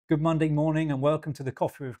Good Monday morning and welcome to the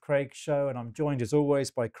Coffee with Craig show. And I'm joined as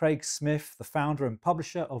always by Craig Smith, the founder and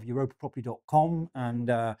publisher of EuropaProperty.com.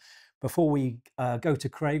 And before we go to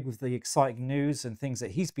Craig with the exciting news and things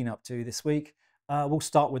that he's been up to this week, we'll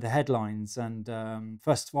start with the headlines. And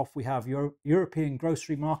first off, we have European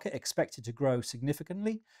grocery market expected to grow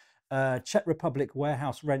significantly. Czech Republic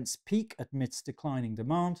warehouse rents peak amidst declining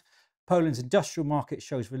demand. Poland's industrial market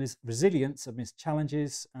shows resilience amidst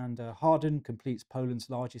challenges, and Harden completes Poland's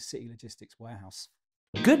largest city logistics warehouse.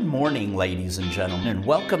 Good morning, ladies and gentlemen, and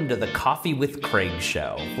welcome to the Coffee with Craig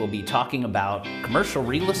show. We'll be talking about commercial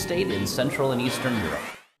real estate in Central and Eastern Europe.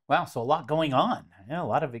 Wow, so a lot going on. Yeah, a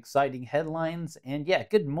lot of exciting headlines. And yeah,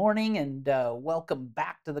 good morning and welcome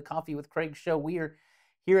back to the Coffee with Craig show. We are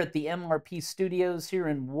here at the MRP studios here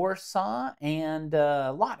in Warsaw, and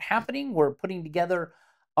a lot happening. We're putting together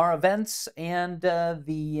our events and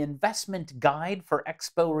the investment guide for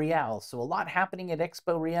EXPO Real. So a lot happening at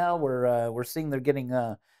EXPO Real. We're seeing they're getting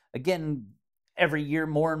again every year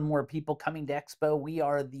more and more people coming to EXPO. We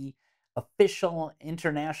are the official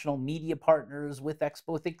international media partners with EXPO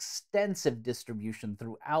with extensive distribution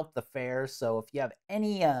throughout the fair. So if you have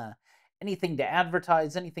anything to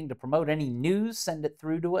advertise, anything to promote, any news, send it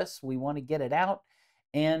through to us. We want to get it out.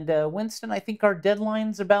 And Winston, I think our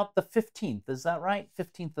deadline's about the 15th. Is that right?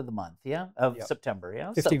 15th of the month, yeah? Of September,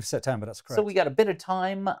 yeah? 15th of September, that's correct. So we got a bit of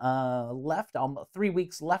time left, 3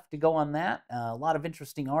 weeks left to go on that. A lot of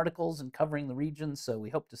interesting articles and covering the region, so we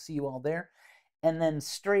hope to see you all there. And then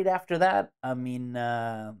straight after that, I mean,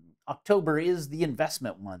 October is the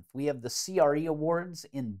investment month. We have the CRE Awards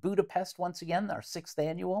in Budapest once again, our 6th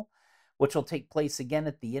annual, which will take place again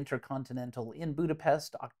at the Intercontinental in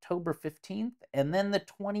Budapest, October 15th, and then the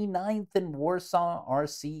 29th in Warsaw, our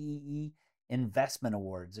CEE Investment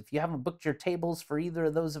Awards. If you haven't booked your tables for either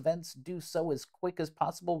of those events, do so as quick as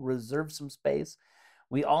possible. Reserve some space.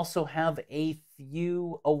 We also have a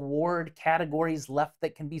few award categories left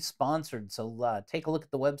that can be sponsored, so take a look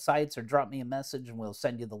at the websites or drop me a message, and we'll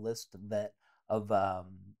send you the list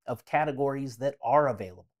of categories that are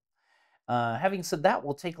available. Having said that,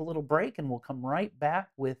 we'll take a little break and we'll come right back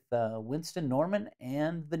with Winston, Norman,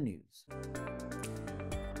 and the news.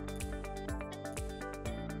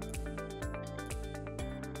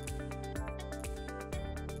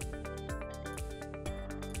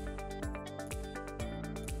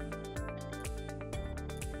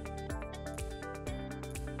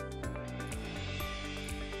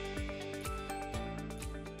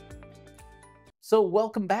 So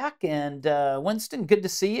welcome back, and Winston, good to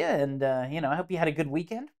see you, and I hope you had a good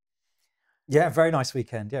weekend. Yeah, very nice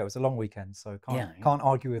weekend. Yeah, it was a long weekend, so can't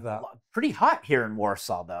argue with that. Pretty hot here in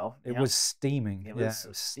Warsaw, though. It was steaming. It was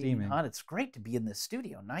steaming hot. It's great to be in this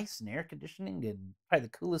studio, nice and air conditioning, and probably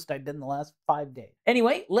the coolest I've been in the last 5 days.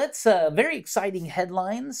 Anyway, let's very exciting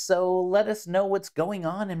headlines. So let us know what's going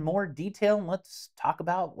on in more detail, and let's talk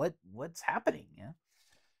about what's happening. Yeah.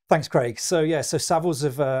 Thanks, Craig. So Savills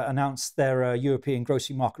have announced their European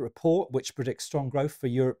grocery market report, which predicts strong growth for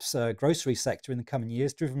Europe's grocery sector in the coming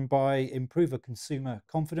years, driven by improved consumer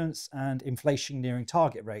confidence and inflation nearing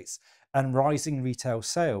target rates and rising retail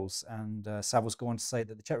sales. And Savills go on to say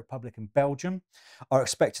that the Czech Republic and Belgium are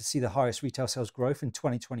expected to see the highest retail sales growth in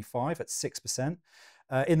 2025 at 6%.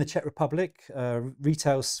 In the Czech Republic, food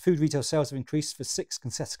retail sales have increased for 6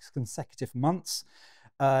 consecutive months.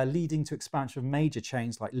 Leading to expansion of major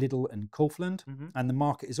chains like Lidl and Kaufland. And the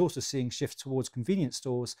market is also seeing shifts towards convenience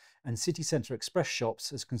stores and city centre express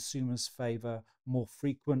shops as consumers favour more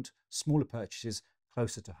frequent, smaller purchases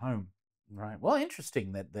closer to home. Right. Well,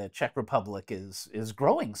 interesting that the Czech Republic is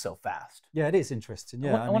growing so fast. Yeah, it is interesting.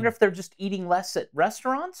 Yeah, I wonder if they're just eating less at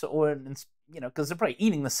restaurants, or because they're probably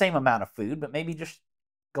eating the same amount of food, but maybe just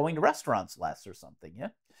going to restaurants less or something. Yeah.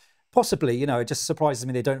 Possibly, it just surprises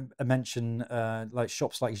me they don't mention like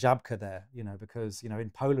shops like Żabka there, because, in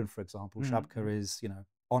Poland, for example, Żabka is,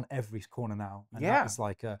 on every corner now. And that is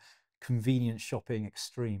like a convenient shopping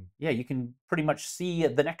extreme. Yeah, you can pretty much see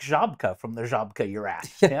the next Żabka from the Żabka you're at.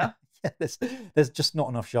 Yeah. There's just not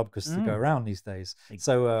enough Żabkas to go around these days.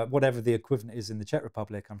 So whatever the equivalent is in the Czech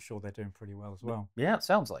Republic, I'm sure they're doing pretty well as well. Yeah, it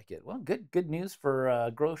sounds like it. Well, good news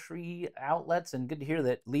for grocery outlets, and good to hear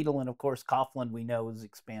that Lidl and, of course, Kaufland, we know, is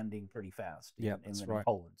expanding pretty fast in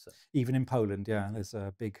Poland. So. Even in Poland, there's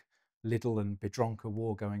a big Lidl and Biedronka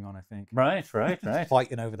war going on, I think. Right.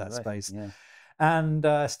 Fighting over that space. Yeah. And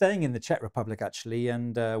staying in the Czech Republic, actually,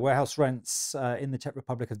 and warehouse rents in the Czech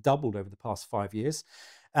Republic have doubled over the past 5 years.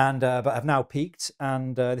 But have now peaked,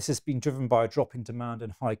 and this has been driven by a drop in demand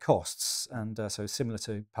and high costs, and so similar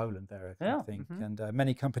to Poland there, I think. And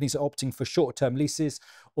many companies are opting for short-term leases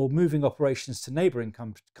or moving operations to neighbouring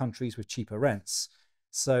countries with cheaper rents.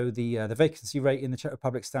 So the vacancy rate in the Czech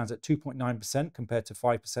Republic stands at 2.9% compared to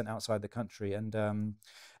 5% outside the country. And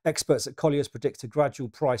experts at Colliers predict a gradual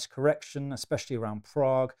price correction, especially around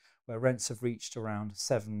Prague, where rents have reached around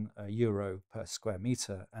 €7 per square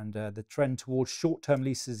metre. And the trend towards short-term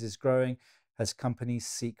leases is growing as companies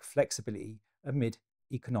seek flexibility amid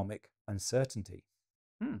economic uncertainty.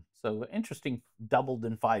 So interesting, doubled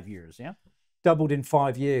in 5 years, yeah? Doubled in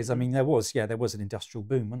 5 years. I mean, there was an industrial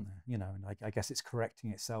boom, wasn't there? You know, and I guess it's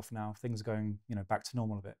correcting itself now. Things are going, back to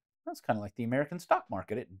normal a bit. That's kind of like the American stock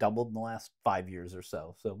market. It doubled in the last 5 years or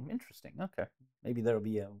so. So interesting. Okay. Maybe there'll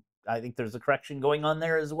be I think there's a correction going on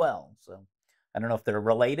there as well. So I don't know if they're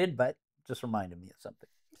related, but just reminded me of something.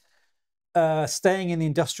 Staying in the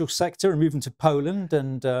industrial sector and moving to Poland,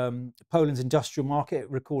 and Poland's industrial market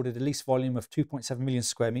recorded a lease volume of 2.7 million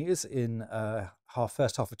square meters in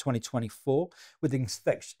first half of 2024, with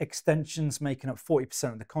extensions making up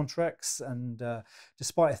 40% of the contracts. And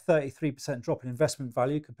despite a 33% drop in investment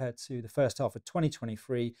value compared to the first half of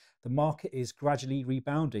 2023, the market is gradually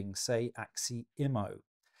rebounding, say IMO.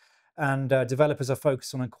 And developers are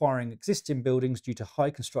focused on acquiring existing buildings due to high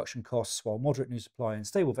construction costs, while moderate new supply and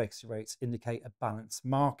stable vacancy rates indicate a balanced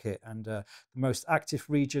market. And the most active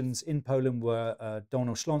regions in Poland were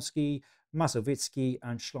Dolnośląski, Mazowiecki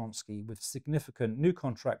and Śląski, with significant new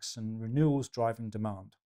contracts and renewals driving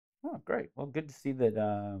demand. Oh, great. Well, good to see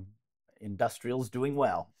that industrial's doing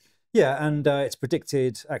well. Yeah, and it's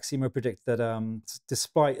predicted, Aximo predict that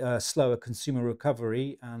despite a slower consumer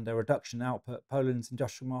recovery and a reduction in output, Poland's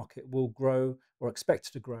industrial market will grow, or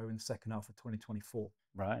expected to grow, in the second half of 2024.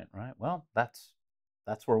 Right. Well, that's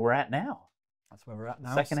where we're at now. That's where we're at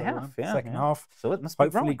now. Second half. So it must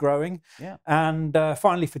hopefully be growing. Yeah. And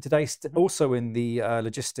finally for today, also in the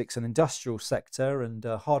logistics and industrial sector, and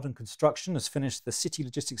Harden Construction has finished the City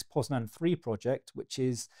Logistics Poznan 3 project, which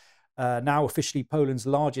is now officially Poland's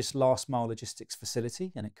largest last-mile logistics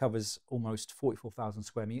facility, and it covers almost 44,000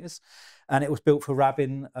 square meters. And it was built for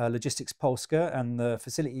Rabin Logistics Polska, and the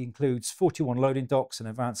facility includes 41 loading docks and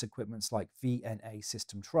advanced equipments like VNA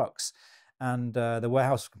system trucks. And the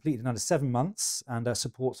warehouse was completed in under 7 months, and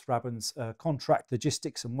supports Rabin's contract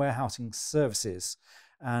logistics and warehousing services.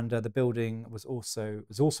 And the building was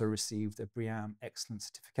also received a BREEAM Excellent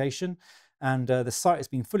certification. And the site has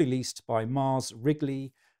been fully leased by Mars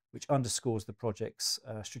Wrigley, which underscores the project's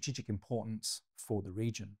strategic importance for the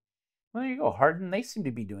region. Well, there you go. Harden, they seem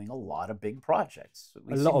to be doing a lot of big projects.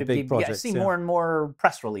 A lot of big projects. I see more and more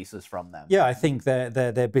press releases from them. Yeah, I think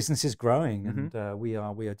their business is growing, and we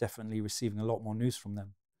are definitely receiving a lot more news from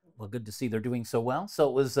them. Well, good to see they're doing so well. So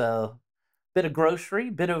it was a bit of grocery,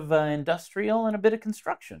 bit of industrial, and a bit of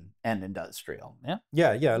construction and industrial. Yeah.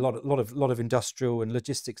 Yeah. A lot of industrial and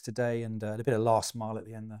logistics today, and a bit of last mile at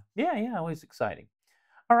the end there. Yeah. Always exciting.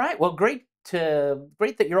 All right. Well, great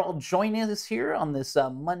that you're all joining us here on this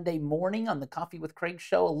Monday morning on the Coffee with Craig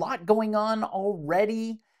show. A lot going on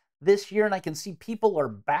already this year, and I can see people are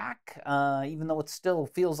back, even though it still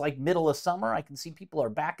feels like middle of summer. I can see people are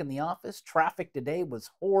back in the office. Traffic today was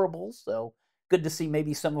horrible, so good to see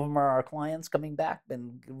maybe some of them are our clients coming back,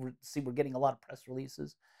 and see we're getting a lot of press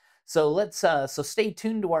releases. So let's so stay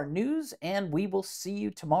tuned to our news, and we will see you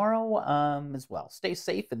tomorrow as well. Stay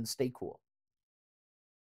safe and stay cool.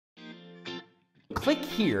 Click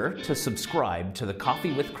here to subscribe to the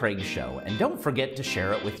Coffee with Craig show, and don't forget to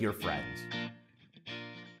share it with your friends.